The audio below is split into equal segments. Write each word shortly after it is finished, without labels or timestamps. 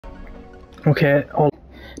Okay,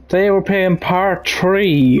 today we're playing part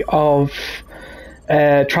 3 of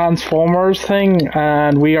Transformers thing,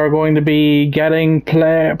 and we are going to be getting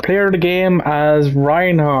player of the game as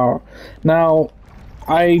Reinhardt. Now,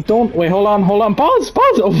 I don't wait. Hold on. Pause.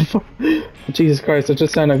 Oh, Jesus Christ! It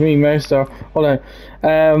just sounded like me, mouse there. Hold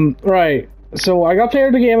on. Right. So I got player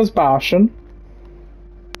of the game as Bastion.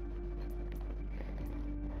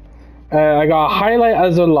 I got highlight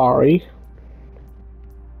as a Larry.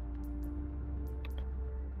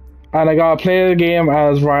 And I got to play the game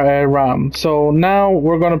as Ram. So now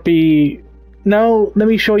we're gonna be. Now let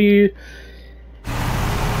me show you the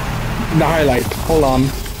highlight. Hold on.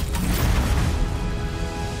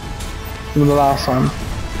 From the last time.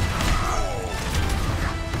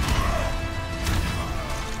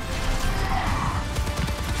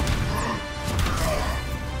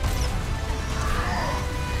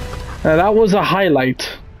 Now that was a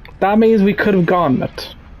highlight. That means we could have gotten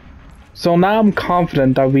it. So now I'm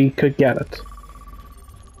confident that we could get it.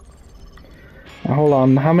 Now hold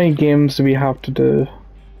on, how many games do we have to do?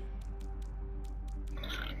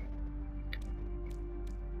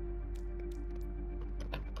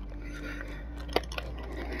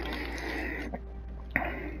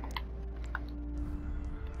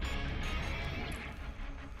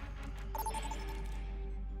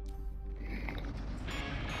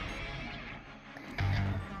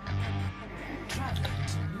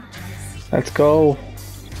 Let's go.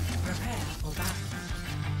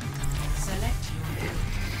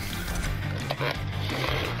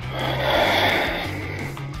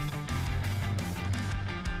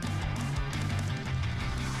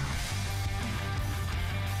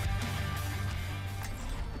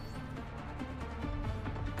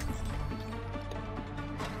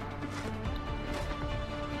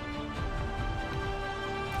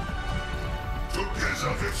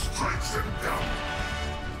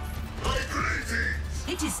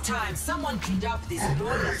 It is time someone cleaned up this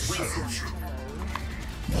lawless wasteland.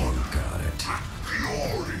 One got it.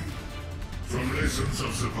 Glory! From lessons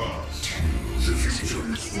of the past, the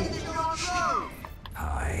future is full.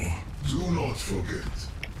 Do not forget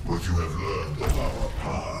what you have learned of our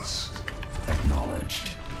past. Acknowledged.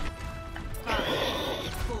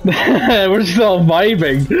 We're still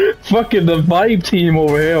vibing. Fucking the vibe team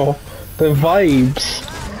over here. The vibes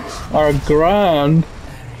are grand.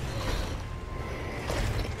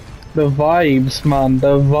 The vibes, man.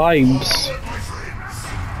 The vibes.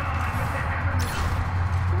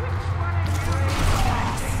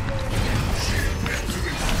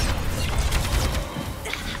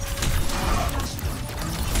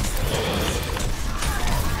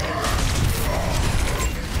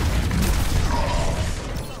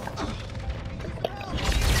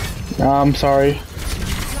 I'm sorry.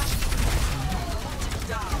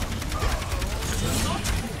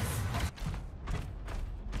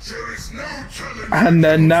 And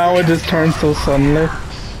then now it just turns so suddenly.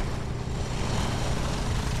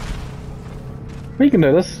 We can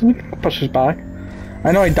do this. We can push this back.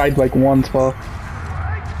 I know I died like once, but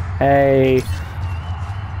hey,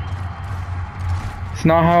 it's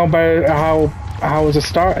not how about how it's a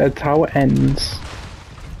start. It's how it ends.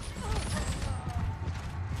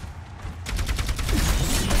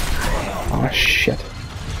 Oh shit.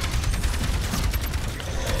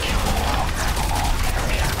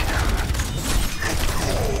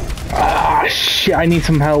 Ah shit, I need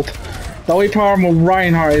some help. The only problem with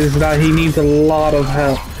Reinhardt is that he needs a lot of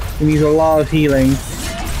help. He needs a lot of healing.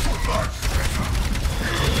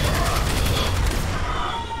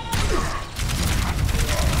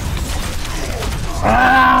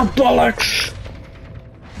 Ah, bollocks!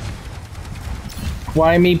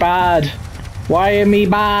 Why me bad? Why me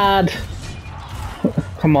bad?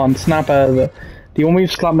 Come on, snap out of it. Do you want me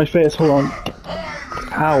to slap my face? Hold on.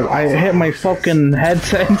 Ow, I hit my fucking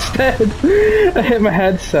headset instead. I hit my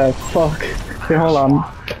headset. Fuck. Okay, hold on.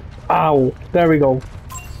 Ow. There we go.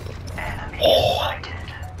 Oh.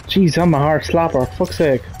 Jeez, I'm a hard slapper. Fuck's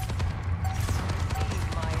sake.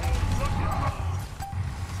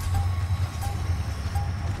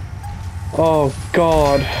 Oh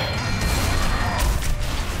god.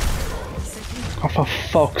 Oh, for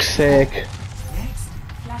fuck's sake.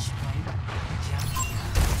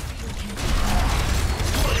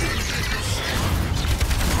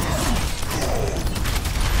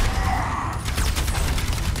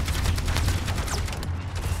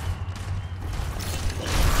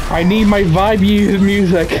 I need my vibe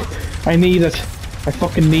music. I need it. I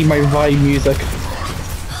fucking need my vibe music.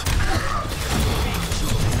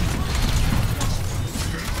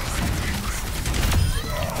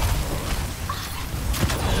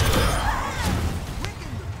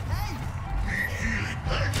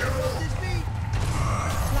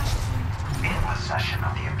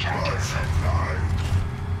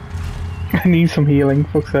 I need some healing,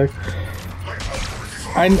 fuck's sake.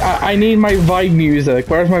 I need my vibe music.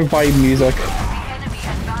 Where's my vibe music?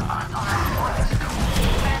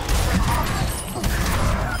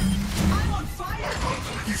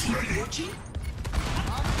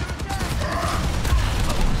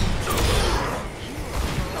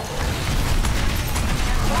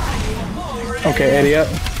 Okay, idiot.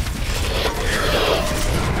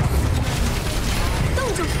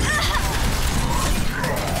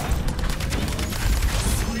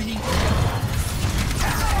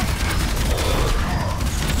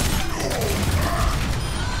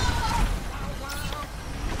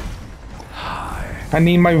 I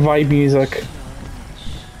need my vibe music.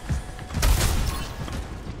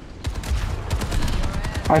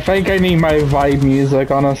 I think I need my vibe music,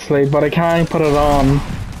 honestly, but I can't put it on.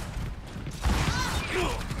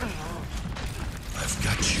 I've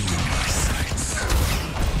got you in my sights.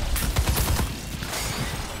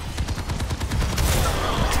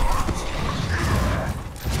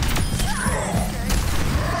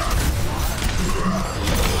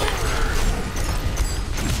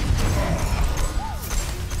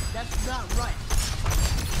 That's not right.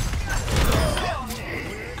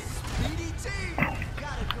 BDT!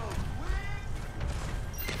 Gotta go quick!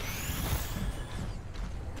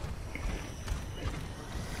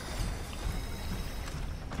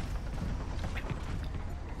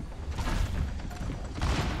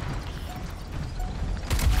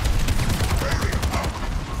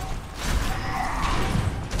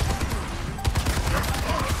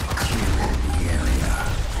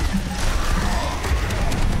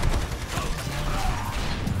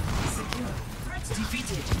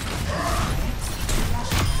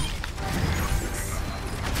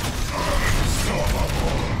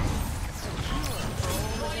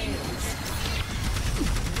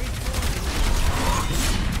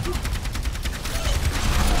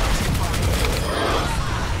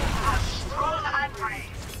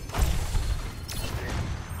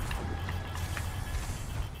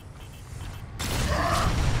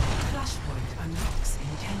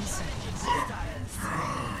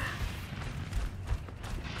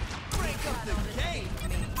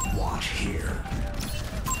 Watch here.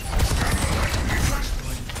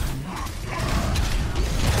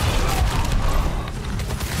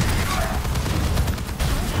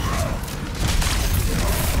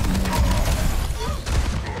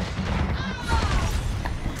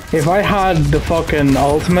 If I had the fucking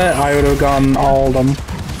ultimate, I would have gotten all of them.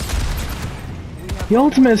 The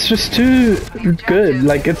ultimate is just too good.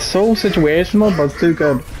 Like, it's so situational, but it's too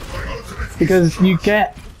good. Because you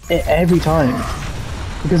get it every time.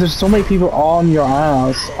 Because there's so many people on your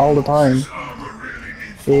ass all the time.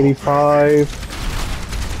 85.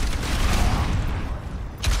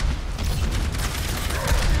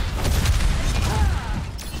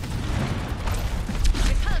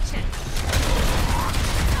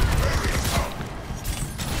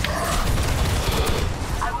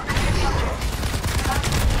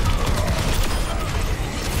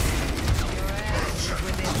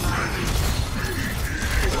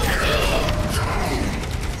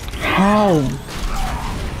 How?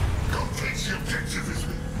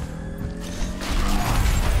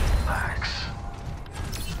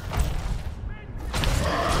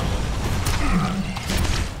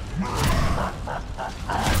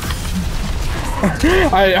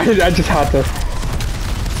 I just had to.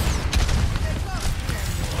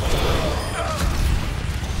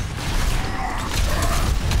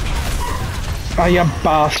 Ah, you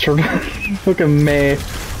bastard. Fucking me.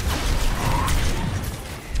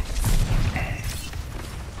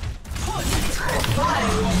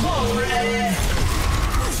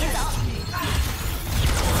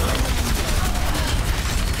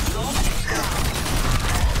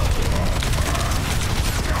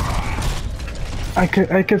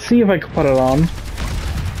 I could see if I could put it on.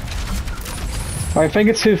 I think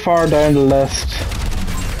it's too far down the list.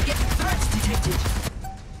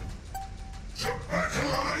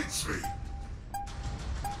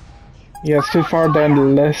 Yeah, it's too far down the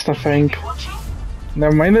list, I think.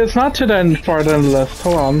 Never mind, it's not too far down the list.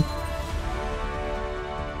 Hold on.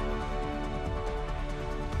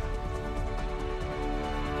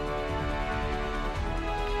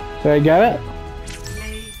 Did I get it?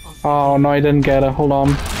 Oh no, I didn't get it. Hold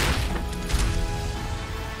on.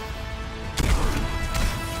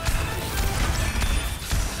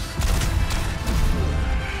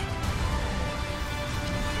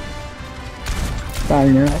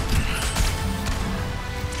 Dang it.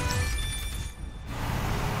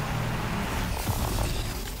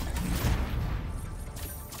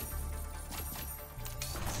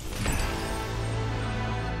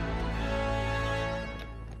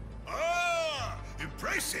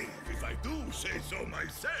 safe if I do say so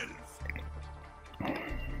myself.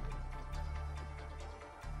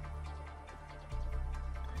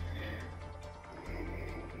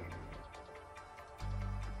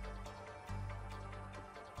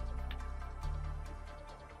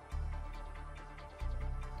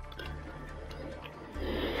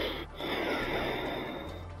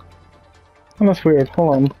 Oh, that's weird.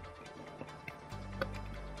 Hold on.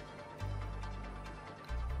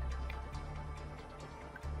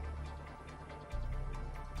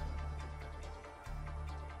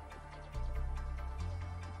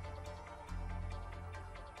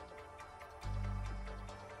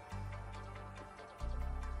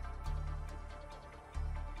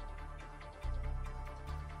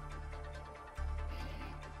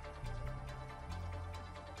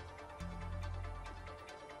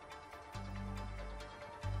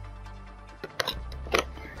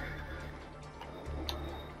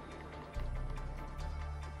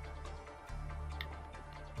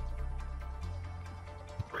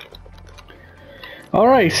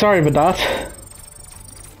 Alright, sorry about that.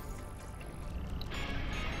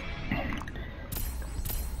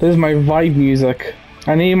 This is my vibe music.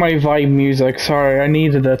 I need my vibe music, sorry, I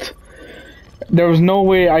needed it. There was no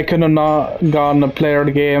way I could have not gotten a player of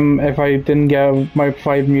the game if I didn't get my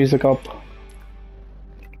vibe music up.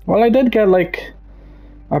 Well, I did get like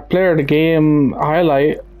a player of the game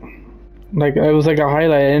highlight. Like, it was like a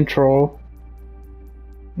highlight intro.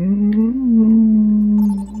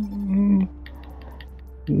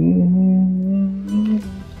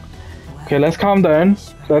 Okay, let's calm down.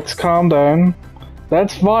 Let's calm down.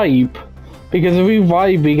 Let's vibe. Because if we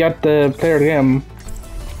vibe, we get the player game.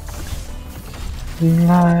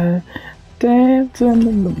 Dance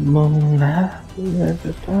in the moonlight.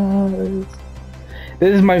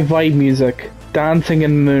 This is my vibe music. Dancing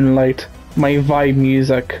in the moonlight. My vibe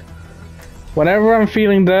music. Whenever I'm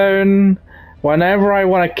feeling down, whenever I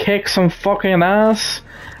want to kick some fucking ass,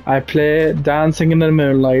 I play Dancing in the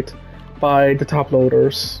Moonlight by the Top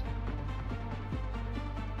Loaders.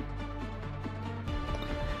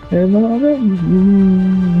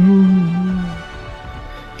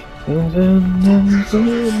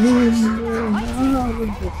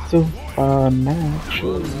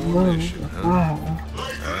 Supernatural.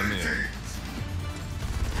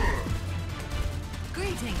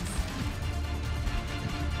 Greetings.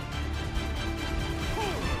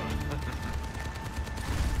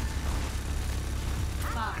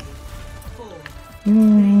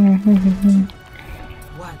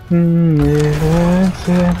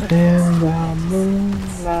 Dancing in the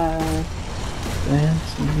moonlight,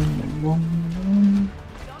 dancing in the moonlight.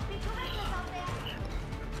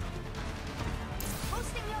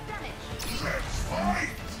 Posting your damage. Let's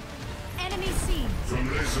fight. Enemy seen. From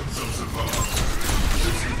lessons of the past, the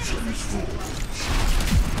future is forged.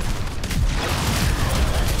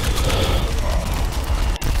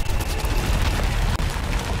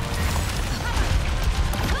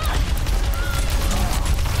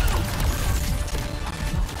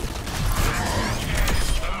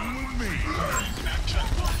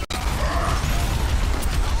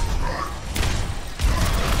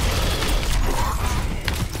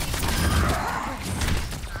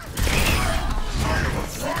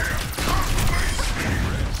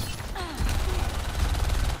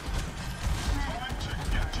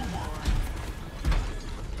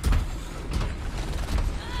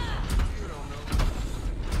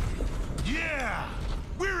 Yeah,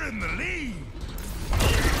 we're in the lead.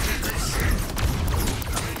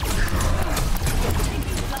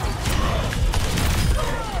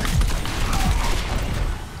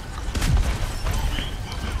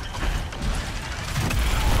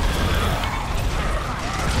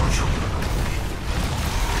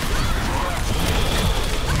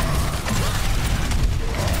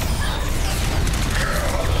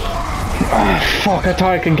 Fuck, I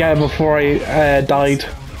thought I could get it before I died.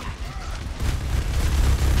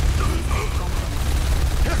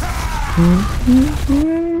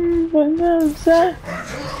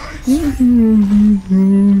 They've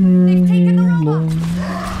taken the robot.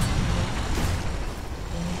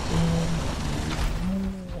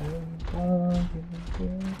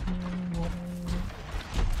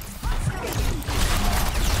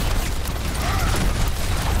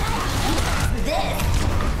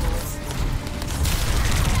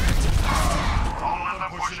 Don't let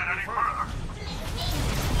them push it any further.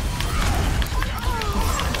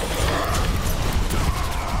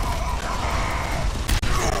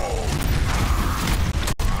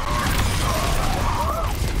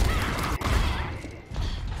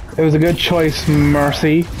 It was a good choice,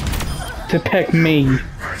 Mercy, to pick me. Don't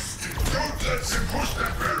let them push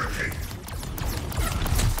that barricade.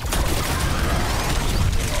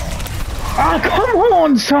 Ah, come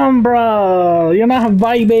on, Sombra! You're not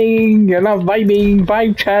vibing. You're not vibing.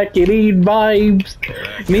 Vibe check. You need vibes.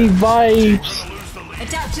 You need vibes.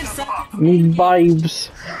 Adaptive circuit. You need vibes.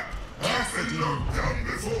 Done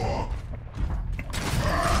before.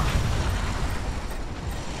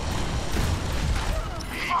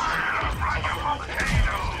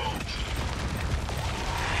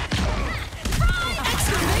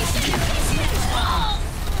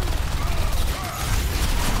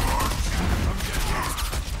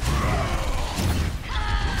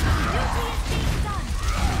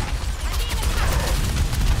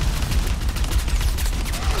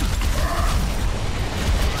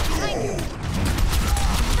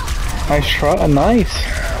 Nice shot. Nice.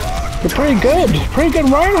 You're pretty good. Pretty good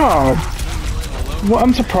Reinhardt. Well,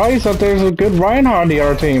 I'm surprised that there's a good Reinhardt on the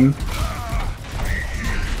other team.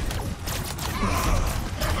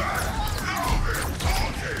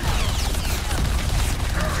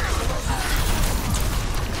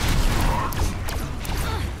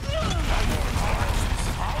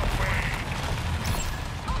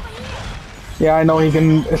 Yeah, I know he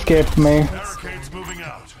can escape me. Barricades moving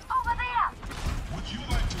out. Over there. Would you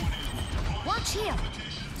like to enable Watch here.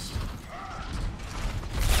 applications?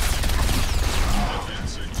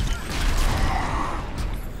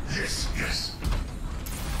 Yes, yes.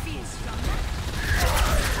 Feel stronger.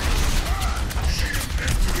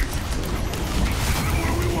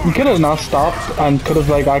 You could have not stopped and could have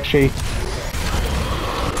like actually.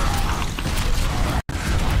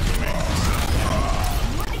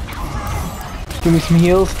 Give me some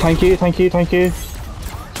heals. Thank you, thank you, thank you.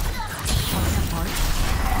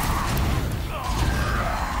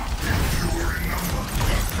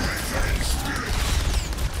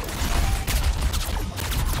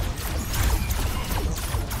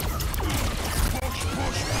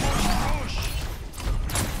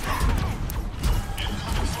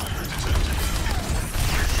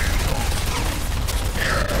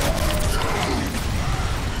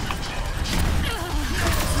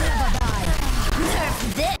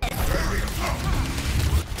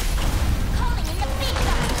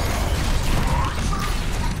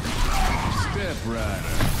 Step right.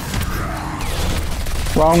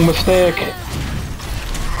 Wrong mistake.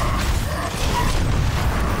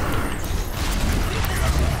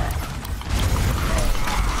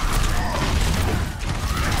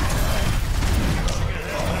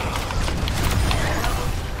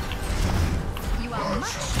 You are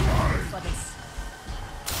much stronger for this.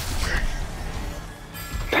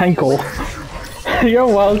 Thankle. You're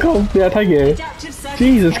welcome. Yeah, thank you. Adaptive circuit.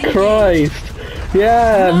 Jesus Christ.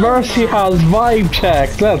 Yeah, Mercy has vibe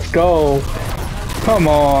checks. Let's go. Come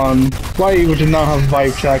on. Why would you not have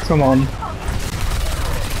vibe checks? Come on.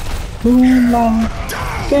 Moonlight,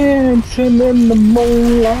 dancing in the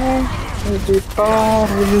moonlight.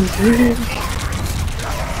 Everybody's here.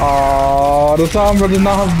 Oh, the Sombra did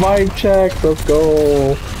not have vibe checks. Let's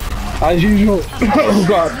go. As usual. Oh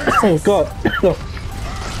god. Oh god.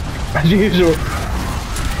 As usual.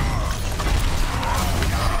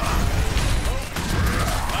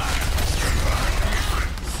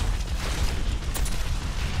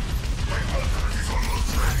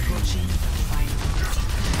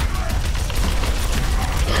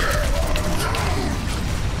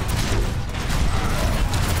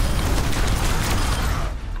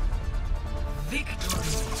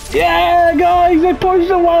 Yeah, guys, I pushed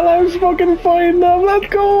them while I was fucking fighting them. Let's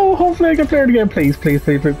go. Hopefully I can play it again. Please, please,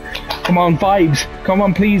 please, please. Come on, vibes. Come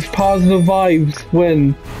on, please. Positive vibes.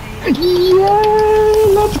 Win.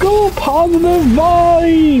 Yeah, let's go. Positive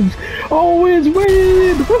vibes. Always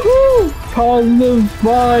win. Woohoo. Positive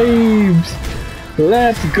vibes.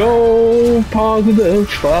 Let's go. Positive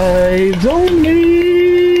vibes only.